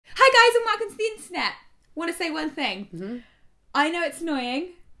guys and welcome to the internet. Want to say one thing. I know it's annoying,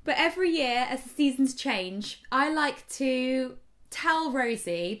 but every year as the seasons change, I like to tell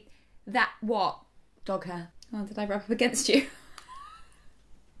Rosie that what? Dog hair. Oh, did I rub up against you?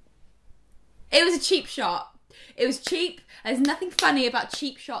 It was a cheap shot. It was cheap. There's nothing funny about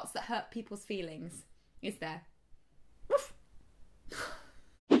cheap shots that hurt people's feelings, is there?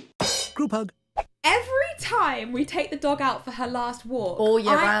 Group hug. Every time we take the dog out for her last walk, all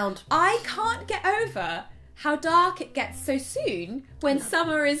year round, I can't get over how dark it gets so soon when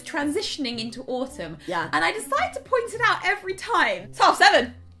summer is transitioning into autumn. Yeah. And I decide to point it out every time. It's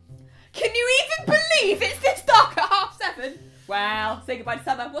 7:30. Can you even believe it's this dark at 7:30? Well, say goodbye to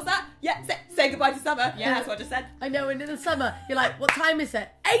summer. What's that? Yeah, say goodbye to summer. Yeah, that's what I just said. I know, and in the summer, you're like, what time is it?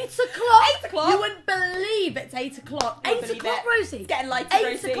 8 o'clock? 8 o'clock? You wouldn't believe it's 8 o'clock. 8 o'clock, Rosie. It's getting lighter, 8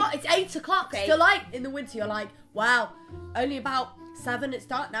 Rosie. o'clock. It's 8 o'clock. Okay. Still light. In the winter, you're like, wow, only about 7, it's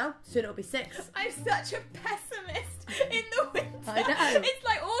dark now. Soon it'll be 6. I'm such a pessimist in the winter. I know. It's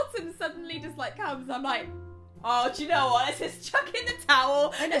like autumn suddenly just like comes. I'm like, oh, do you know what? Let's just chuck in the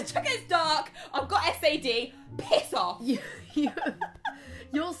towel. I know. Let's chuck in it's dark. I've got SAD. Piss off.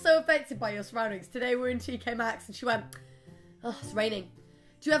 You're so affected by your surroundings. Today we're in TK Maxx and she went, oh, it's raining.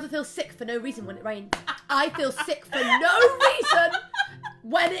 Do you ever feel sick for no reason when it rains? I feel sick for no reason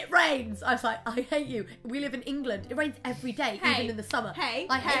when it rains. I was like, I hate you. We live in England. It rains every day, even in the summer. I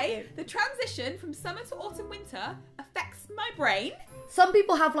hate you. The transition from summer to autumn winter affects my brain. Some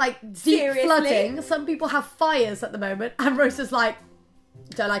people have like deep Seriously? flooding. Some people have fires at the moment. And Rosa's like,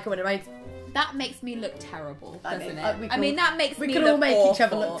 don't like it when it rains. That makes me look terrible, doesn't it? that makes me we can look all make awful. each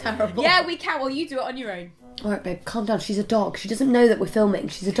other look terrible. Yeah, we can. Well, you do it on your own. All right, babe, calm down. She's a dog. She doesn't know that we're filming.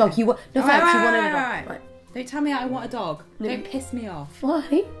 She's a dog. No offense, you want a dog. Right. Don't tell me I want a dog. No. Don't piss me off.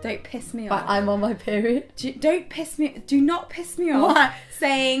 Why? Don't piss me But off. I'm on my period. Don't piss me. Do not piss me off. What?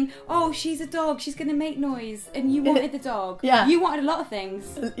 Saying, "Oh, she's a dog. She's gonna make noise," and you wanted the dog. Yeah. You wanted a lot of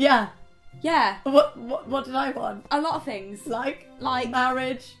things. Yeah. Yeah. What did I want? A lot of things. Like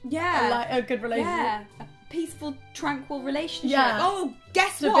marriage. Yeah. Like a good relationship. Yeah. A peaceful, tranquil relationship. Yeah. Oh,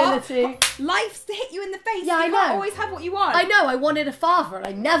 guess Stability. what? Life's to hit you in the face. Yeah, you I can't know. always have what you want. I know. I wanted a father, and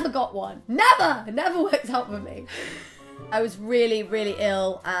I never got one. Never. It never worked out for me. I was really, really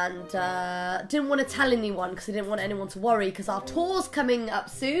ill and didn't want to tell anyone because I didn't want anyone to worry because our tour's coming up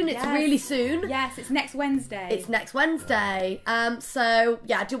soon. It's really soon. Yes, it's next Wednesday. It's next Wednesday. So,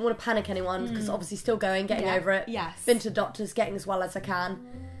 yeah, I didn't want to panic anyone because obviously still going, getting over it. Yes. Been to doctors, getting as well as I can.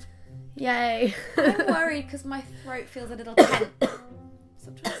 Yay. I'm worried because my throat feels a little tense.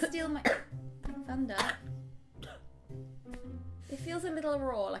 Stop trying to steal my thunder. It feels a little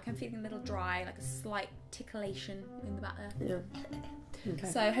raw, like I'm feeling a little dry, like a slight titillation in the back there. Yeah. Okay.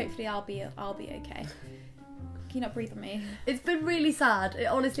 So hopefully I'll be okay. Can you not breathe on me? It's been really sad, it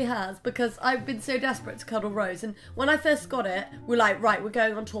honestly has, because I've been so desperate to cuddle Rose, and when I first got it, we're like, right, we're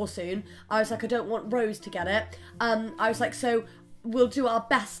going on tour soon. I was like, I don't want Rose to get it. I was like, so we'll do our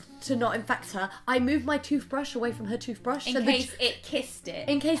best to not infect her. I moved my toothbrush away from her toothbrush. In case it kissed it.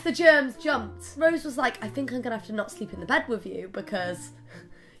 In case the germs jumped. Rose was like, I think I'm going to have to not sleep in the bed with you because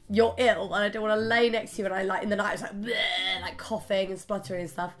you're ill and I don't want to lay next to you. And I like, in the night I was like, bleh, like coughing and spluttering and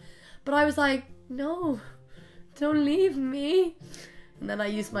stuff. But I was like, no, don't leave me. And then I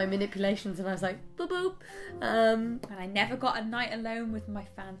used my manipulations and I was like, boop boop. And I never got a night alone with my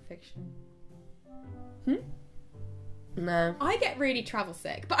fan fiction. No. I get really travel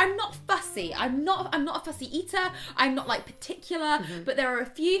sick, but I'm not fussy. I'm not a fussy eater. I'm not like particular, but there are a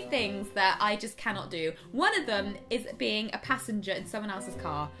few things that I just cannot do. One of them is being a passenger in someone else's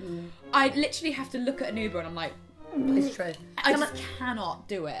car. I literally have to look at an Uber and I'm like, It's true. I just cannot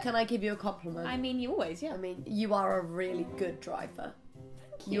do it. Can I give you a compliment? I mean, you always, yeah. I mean, you are a really good driver.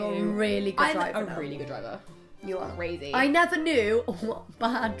 Thank you. You're a really good driver. I'm a really good driver. You are. Crazy. I never knew what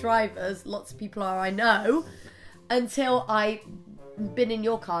bad drivers lots of people are, I know, until I been in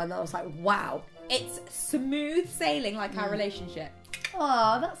your car and I was like, wow. It's smooth sailing like our relationship.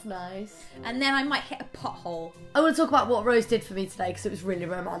 Oh, that's nice. And then I might hit a pothole. I want to talk about what Rose did for me today because it was really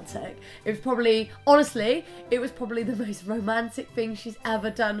romantic. It was probably, honestly, it was probably the most romantic thing she's ever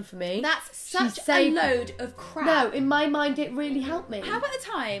done for me. That's such a load of crap. No, in my mind it really helped me. How about the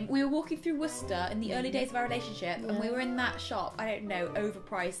time we were walking through Worcester in the early days of our relationship and we were in that shop, I don't know,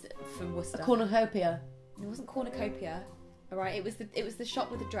 overpriced from Worcester. A cornucopia. It wasn't cornucopia. Alright, it was the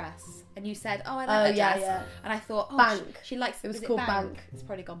shop with the dress, and you said, "Oh, I like that dress," yeah. and I thought, "Oh, Bank. She likes." It was is called Bank? Bank. It's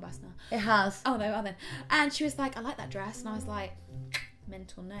probably gone bust now. It has. Oh no, then. And she was like, "I like that dress," and I was like,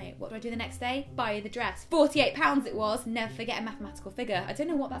 "Mental note. What do I do the next day? Buy the dress. £48 it was. Never forget a mathematical figure. I don't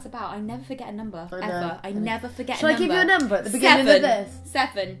know what that's about. I never forget a number ever. I never forget a number. Should I give you a number at the beginning of this?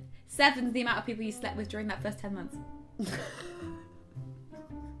 7's the amount of people you slept with during that first 10 months.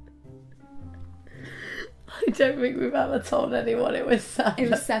 I don't think we've ever told anyone it was 7. It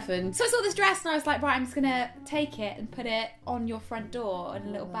was 7. So I saw this dress and I was like, right, I'm just going to take it and put it on your front door in a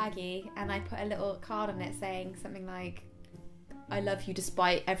little baggie. And I put a little card on it saying something like, I love you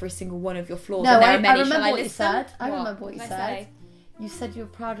despite every single one of your flaws. No, and I remember what you said. I What? remember what you What did said. I say? You said you were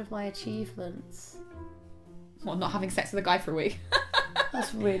proud of my achievements. Well, not having sex with a guy for a week.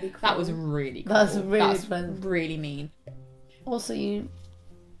 That's really cool. That was really cool. That's really That's fun. really mean. Also, you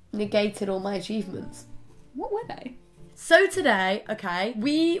negated all my achievements. What were they? So today, okay,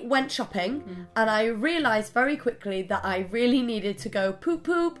 we went shopping and I realised very quickly that I really needed to go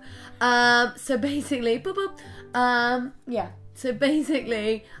poop. So basically, poop. Yeah. So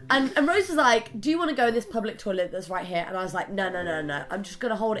basically, and Rose was like, do you want to go in this public toilet that's right here? And I was like, no. I'm just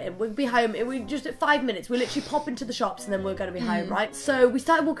going to hold it in. We'll be home. We just at 5 minutes. We'll literally pop into the shops and then we're going to be home, right? So we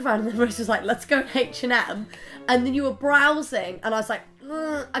started walking around and then Rose was like, let's go to H&M. And then you were browsing and I was like,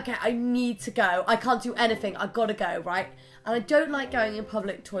 okay, I need to go. I can't do anything. I've got to go, right? And I don't like going in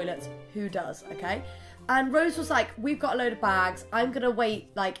public toilets. Who does, okay? And Rose was like, we've got a load of bags. I'm going to wait,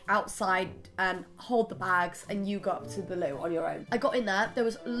 like, outside and hold the bags and you go up to the loo on your own. I got in there. There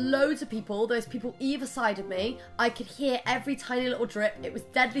was loads of people. There was people either side of me. I could hear every tiny little drip. It was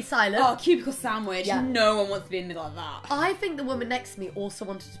deadly silent. Oh, cubicle sandwich. Yeah. No one wants to be in the middle of that. I think the woman next to me also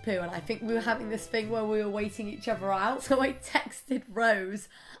wanted to poo, and I think we were having this thing where we were waiting each other out. So I texted Rose,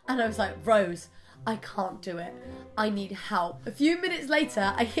 and I was like, Rose, I can't do it. I need help. A few minutes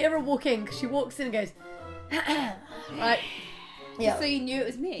later, I hear her walk in, because she walks in and goes, right? Yeah. So you knew it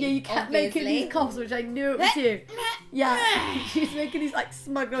was me? Yeah, you kept making these coughs, which I knew it was you. Yeah. She's making these, like,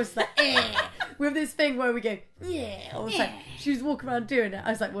 smug noises, like, with this thing where we go, yeah. All the time. She was walking around doing it.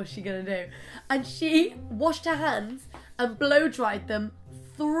 I was like, what's she going to do? And she washed her hands and blow-dried them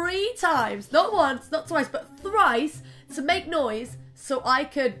 3 times. Not once, not twice, but thrice to make noise so I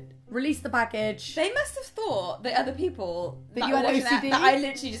could release the baggage. They must have thought, the other people, That you had were watching OCD? that I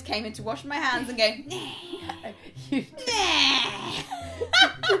literally just came in to wash my hands and go, Did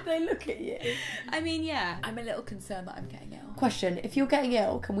they look at you? I mean, yeah. I'm a little concerned that I'm getting ill. Question, if you're getting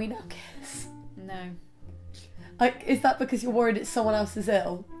ill, can we now kiss? No. Like, is that because you're worried it's someone else is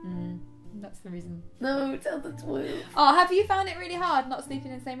ill? That's the reason. No, tell the truth. Oh, have you found it really hard not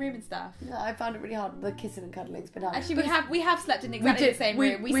sleeping in the same room and stuff? Yeah, I found it really hard. The kissing and cuddling's been hard. Actually, we have slept in exactly the same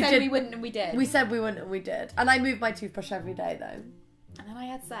room. We said we wouldn't and we did. We said we wouldn't and we did. And I moved my toothbrush every day, though. And then I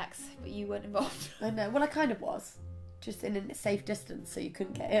had sex, but you weren't involved. I know. Well, I kind of was. Just in a safe distance so you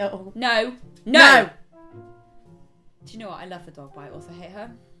couldn't get ill. No. No! Do you know what? I love the dog, but I also hate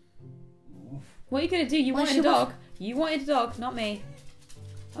her. What are you going to do? You Well, wanted a dog. You wanted a dog, not me.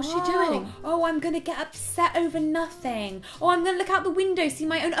 What's she doing? Oh, I'm going to get upset over nothing. Oh, I'm going to look out the window, see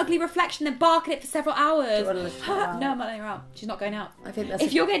my own ugly reflection, then bark at it for several hours. Do you want to look at her? No, I'm not letting her out. She's not going out. I think that's...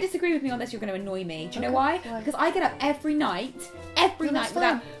 If you're going to disagree with me on this, you're going to annoy me. Do you know why? Why? Because I get up every night that's without...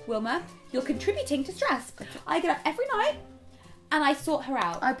 fine. Wilma, you're contributing to stress. I get up every night and I sort her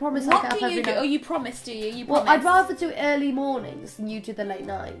out. I promise What I'll get up do you every do? night. Oh, you promise, do you? You Well, promise. I'd rather do early mornings than you do the late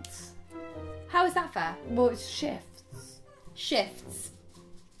nights. How is that fair? Well, it's shifts. Shifts.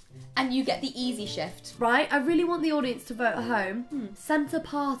 And you get the easy shift. Right? I really want the audience to vote at home. Centre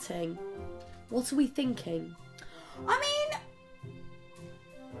parting. What are we thinking? I mean...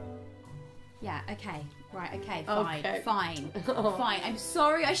 Yeah, okay. Right, okay, fine. Okay. Fine. Fine. I'm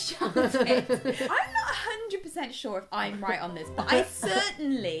sorry I shouted. I'm not 100% sure if I'm right on this, but I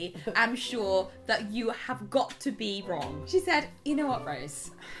certainly am sure that you have got to be wrong. She said, you know what,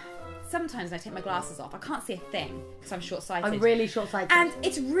 Rose? Sometimes when I take my glasses off, I can't see a thing because I'm short-sighted. I'm really short-sighted. And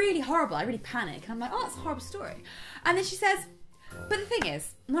it's really horrible. I really panic. And I'm like, oh, that's a horrible story. And then she says, but the thing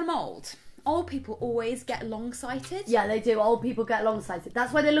is, when I'm old people always get long-sighted. Yeah, they do. Old people get long-sighted.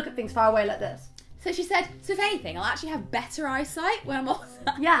 That's why they look at things far away like this. So she said, so if anything, I'll actually have better eyesight when I'm older.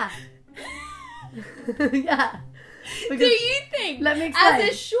 Yeah. Yeah. Do you think, Let me explain.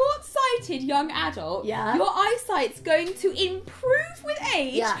 as a short-sighted young adult, Yeah. your eyesight's going to improve with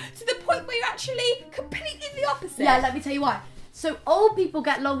age Yeah. to the point where you're actually completely the opposite? Yeah, let me tell you why. So old people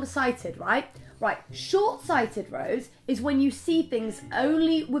get long-sighted, right? Right. Short-sighted, Rose, is when you see things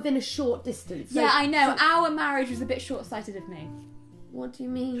only within a short distance. So, Yeah, I know. Our marriage was a bit short-sighted of me. What do you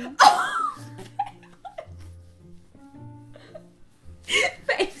mean?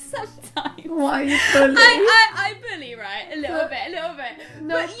 Babe, sometimes. Why are you bullying? I bully, right? A little bit.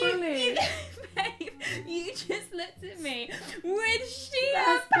 No But bully. Babe, you just looked at me with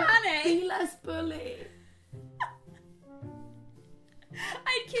sheer panic. Be less bully.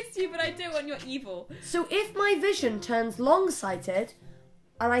 I'd kiss you, but I don't want your evil. So if my vision turns long-sighted,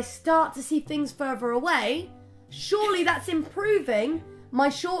 and I start to see things further away, surely that's improving my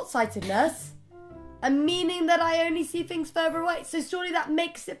short-sightedness and meaning that I only see things further away. So surely that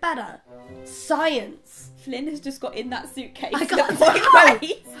makes it better. Science. Flynn has just got in that suitcase. I got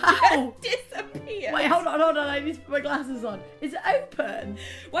How? Disappeared. Wait, hold on. I need to put my glasses on. Is it open?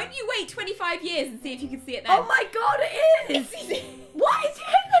 Why don't you wait 25 years and see if you can see it then? Oh my god, it is! What is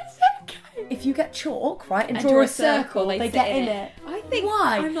in the suitcase? If you get chalk, right, and draw a circle, they get in it. I think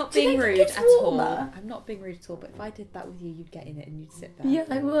Why? I'm not Do they being think rude it's at all. warmer? I'm not being rude at all, but if I did that with you, you'd get in it and you'd sit there. Yeah,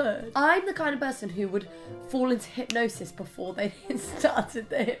 I would. I'm the kind of person who would fall into hypnosis before they started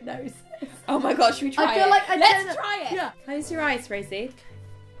the hypnosis. Oh my god, should we try it? I feel like Let's try it. Yeah. Close your eyes, Rosie.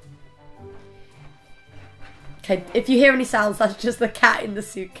 Okay, if you hear any sounds, that's just the cat in the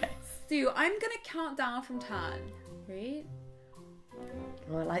suitcase. Sue, I'm gonna count down from 10. Right?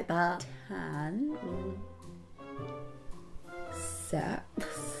 Oh, I like that. 10,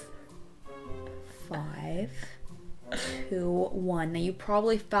 6, 5, 2, 1. Now you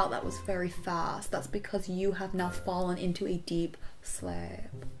probably felt that was very fast. That's because you have now fallen into a deep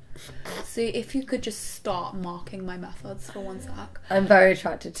sleep. So if you could just stop mocking my methods for 1 sec. I'm very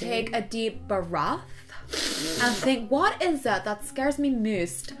attracted to Take you. a deep breath and think, what is it that scares me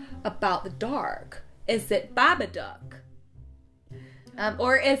most about the dark? Is it Babadook?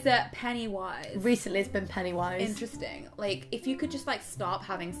 Or is it Pennywise? Recently it's been Pennywise. Interesting. Like, if you could just, like, stop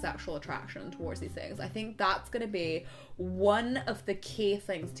having sexual attraction towards these things, I think that's going to be one of the key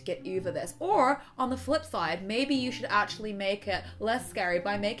things to get over this. Or, on the flip side, maybe you should actually make it less scary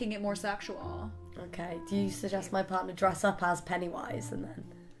by making it more sexual. Okay, do you suggest my partner dress up as Pennywise and then...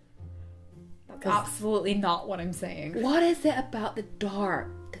 That's absolutely not what I'm saying. What is it about the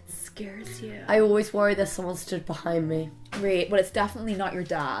dark that scares you? I always worry that someone stood behind me. Right, well, it's definitely not your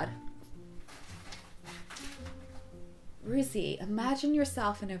dad. Rosie, imagine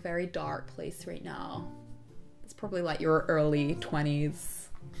yourself in a very dark place right now. It's probably like your early 20s.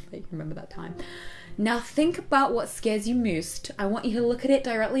 You remember that time. Now think about what scares you most. I want you to look at it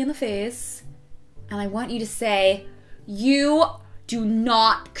directly in the face. And I want you to say, you do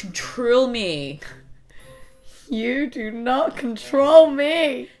not control me. You do not control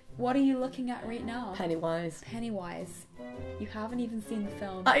me. What are you looking at right now? Pennywise. Pennywise. You haven't even seen the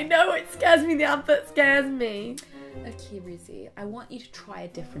film. I know, it scares me. The advert scares me. Okay, Rosie, I want you to try a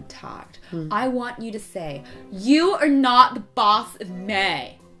different tact. I want you to say, you are not the boss of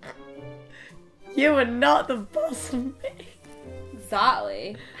me. You are not the boss of me.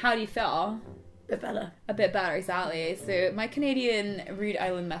 Exactly. How do you feel? A bit better. A bit better, exactly. So my Canadian Rude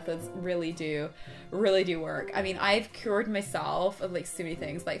Island methods really do work. I mean, I've cured myself of like so many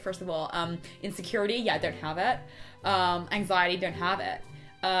things. Like, first of all, insecurity, yeah, I don't have it. Anxiety, don't have it.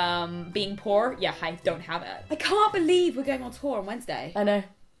 Being poor, yeah, I don't have it. I can't believe we're going on tour on Wednesday. I know.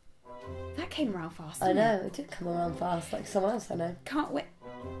 That came around fast. I know, it did come around fast, like someone else I know. Can't wait.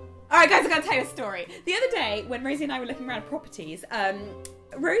 Alright guys, I'm going to tell you a story. The other day, when Rosie and I were looking around properties,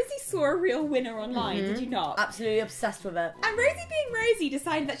 Rosie saw a real winner online, did you not? Absolutely obsessed with it. And Rosie being Rosie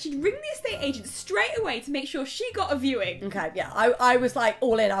decided that she'd ring the estate agent straight away to make sure she got a viewing. Okay, yeah, I was like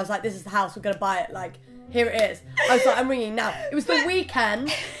all in. I was like, this is the house, we're going to buy it, like, here it is. I was like, I'm ringing now. It was the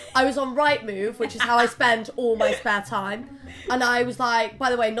weekend. I was on Rightmove, which is how I spend all my spare time. And I was like, by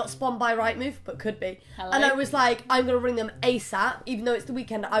the way, not spawned by Rightmove, but could be. Hello. And I was like, I'm going to ring them ASAP, even though it's the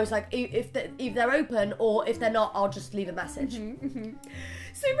weekend. I was like, if they're open or if they're not, I'll just leave a message.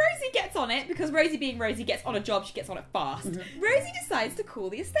 So Rosie gets on it, because Rosie being Rosie gets on a job, she gets on it fast. Rosie decides to call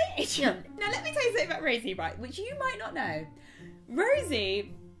the estate agent. Yeah. Now let me tell you something about Rosie, right, which you might not know.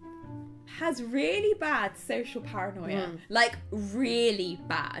 Rosie has really bad social paranoia. Like, really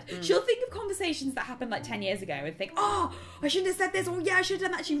bad. She'll think of conversations that happened like 10 years ago and think, oh, I shouldn't have said this, or yeah, I should have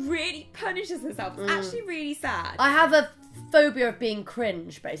done that. She really punishes herself. It's actually really sad. I have a phobia of being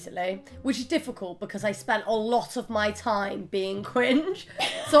cringe, basically, which is difficult because I spent a lot of my time being cringe.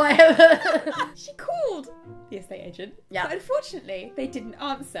 So I have She called the estate agent, but unfortunately they didn't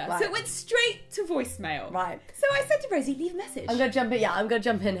answer. Right. So it went straight to voicemail. Right. So I said to Rosie, leave a message. I'm gonna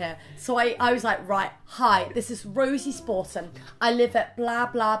jump in here. So I was like, right, hi, this is Rosie Sporton. I live at blah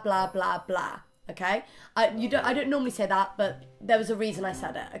blah blah blah blah. Okay? I don't normally say that, but there was a reason I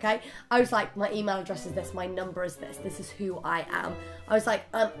said it, okay? I was like, my email address is this, my number is this is who I am. I was like,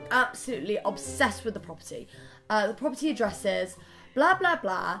 I'm absolutely obsessed with the property. The property address is blah blah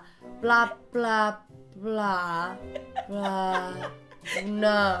blah blah blah blah blah.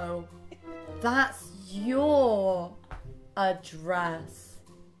 No, that's your address.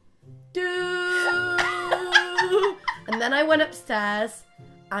 And then I went upstairs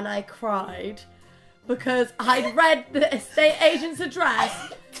and I cried because I'd read the estate agent's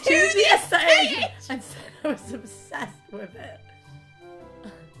address to the estate agent and said I was obsessed with it.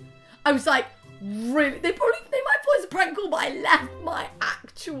 I was like, really? They might have thought it was a prank call, but I left my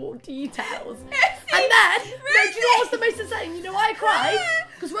actual details. And then, no, do you know what's the most insane? You know why I cried?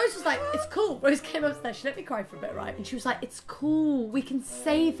 Because Rose was like, it's cool. Rose came upstairs, she let me cry for a bit, right? And she was like, it's cool, we can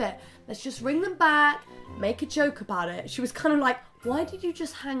save it. Let's just ring them back, make a joke about it. She was kind of like, why did you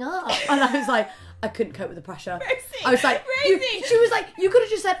just hang up? And I was like, I couldn't cope with the pressure. Rosie, I was like, she was like, you could have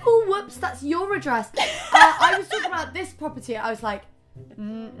just said, oh, whoops, that's your address. I was talking about this property. I was like,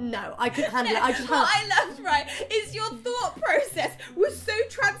 no, I couldn't handle it. I just what I loved, right, is your thought process was so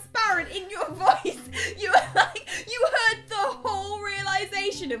transparent in your voice. You were like, you heard the whole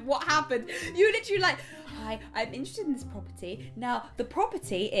realization of what happened. You were literally like, hi, I'm interested in this property. Now, the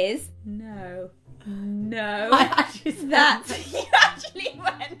property is no. I actually said that. You actually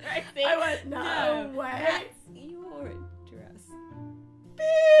went, Rosie. I went, no way. That's your address.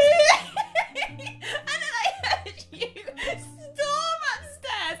 And then I heard you storm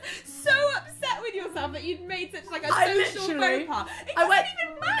upstairs, so upset with yourself that you'd made such like a social faux pas. It doesn't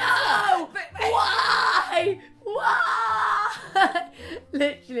even matter. No, but why?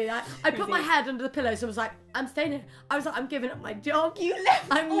 Literally, I put my head under the pillow, so I was like, I'm staying here. I was like, I'm giving up my job. You left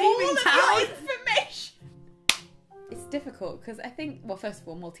I'm all leaving of town. your information. It's difficult because I think, well, first of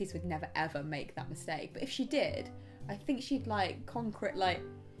all, Maltese would never ever make that mistake. But if she did, I think she'd like conquer it like.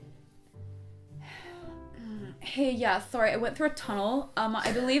 Hey, yeah, sorry, I went through a tunnel.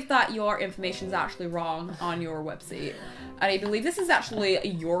 I believe that your information is actually wrong on your website. And I believe this is actually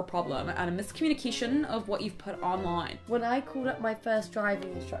your problem and a miscommunication of what you've put online. When I called up my first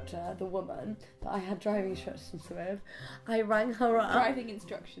driving instructor, the woman that I had driving instructions with, I rang her up. Driving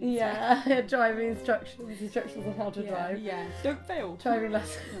instructions. Yeah, I had driving instructions on how to drive. Yeah, don't fail. Driving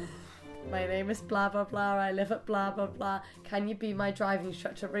lesson. My name is blah blah blah, I live at blah blah blah. Can you be my driving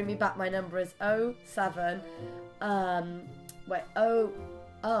instructor? Ring me back, my number is 07 I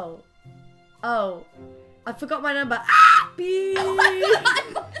forgot my number. Beep. Oh my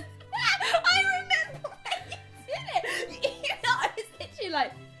God. I remember when you did it. I was literally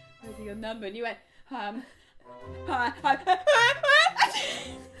like, where's your number? And you went, hi.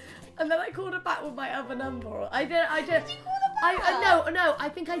 And then I called her back with my other number. I did. Did you call her back? No, I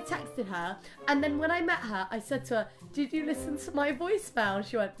think I texted her. And then when I met her, I said to her, did you listen to my voicemail? And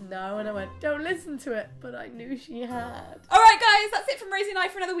she went, no. And I went, don't listen to it. But I knew she had. All right, guys, that's it from Rosie and I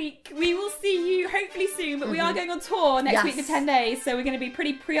for another week. We will see you hopefully soon, but we are going on tour next week for 10 days. So we're going to be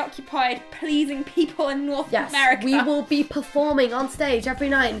pretty preoccupied pleasing people in North America. We will be performing on stage every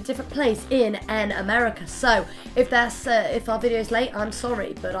night in a different place in America. So if our video's late, I'm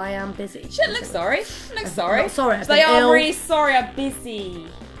sorry, but I am busy. Shouldn't look sorry. Shouldn't look sorry. Not sorry. They are really sorry. I'm busy.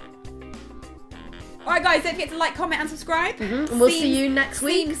 Alright guys, don't forget to like, comment and subscribe. And we'll see you next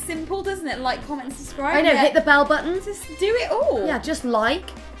week. Seems simple, doesn't it? Like, comment and subscribe. I know, hit the bell button. Just do it all. Yeah, just like,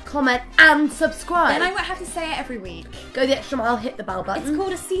 comment and subscribe. Then I won't have to say it every week. Go the extra mile, hit the bell button. It's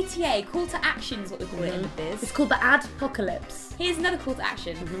called a CTA, call to action is what we call it in the biz. It's called the Adpocalypse. Here's another call to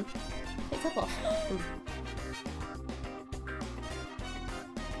action. Take top off.